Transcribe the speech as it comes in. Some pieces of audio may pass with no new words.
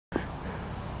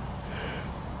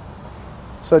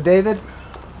So David,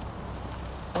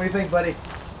 what do you think, buddy?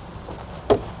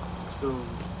 I feel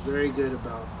very good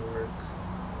about the work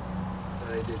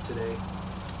that I did today.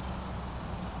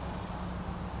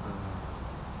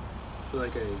 I feel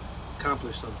like I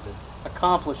accomplished something.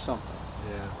 Accomplished something.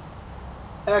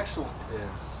 Yeah. Excellent. Yeah.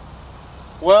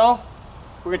 Well,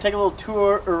 we're gonna take a little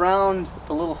tour around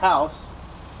the little house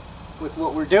with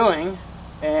what we're doing,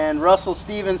 and Russell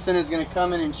Stevenson is gonna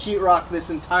come in and sheetrock this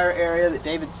entire area that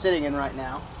David's sitting in right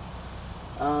now,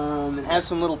 and have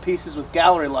some little pieces with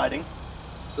gallery lighting.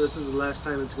 So this is the last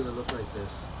time it's gonna look like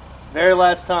this. Very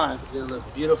last time. It's gonna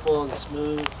look beautiful and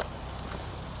smooth.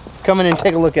 Come in and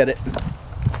take a look at it.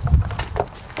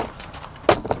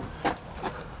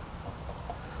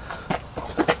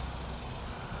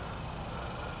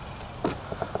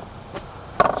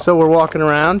 So we're walking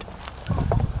around.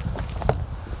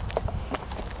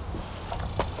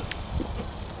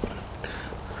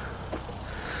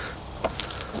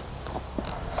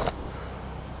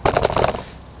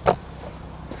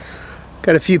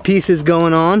 Got a few pieces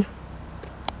going on.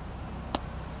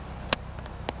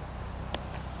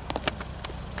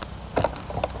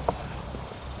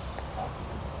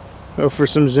 Go for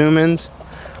some zoom-ins.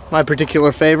 My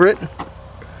particular favorite,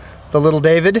 the little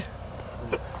David.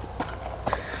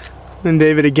 And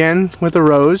David again with a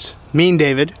rose, Mean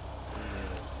David,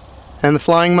 and the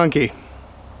flying monkey.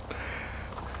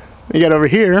 You got over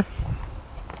here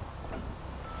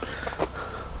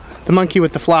the monkey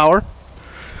with the flower,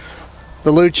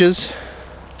 the luchas,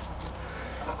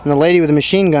 and the lady with a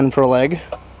machine gun for a leg.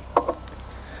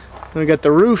 And we got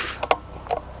the roof.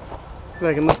 If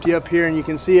I can lift you up here and you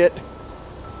can see it.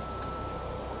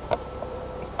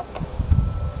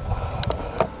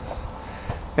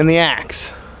 And the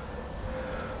axe.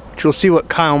 We'll see what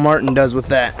Kyle Martin does with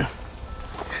that.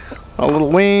 All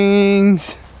little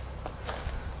wings.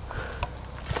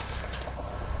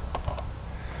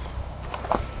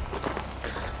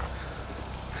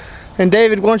 And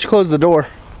David, why don't you close the door?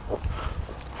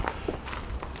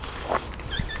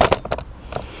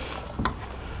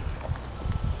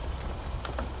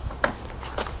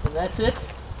 And that's it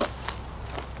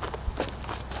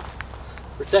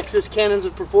for Texas Cannons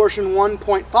of Proportion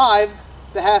 1.5,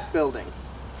 the half building.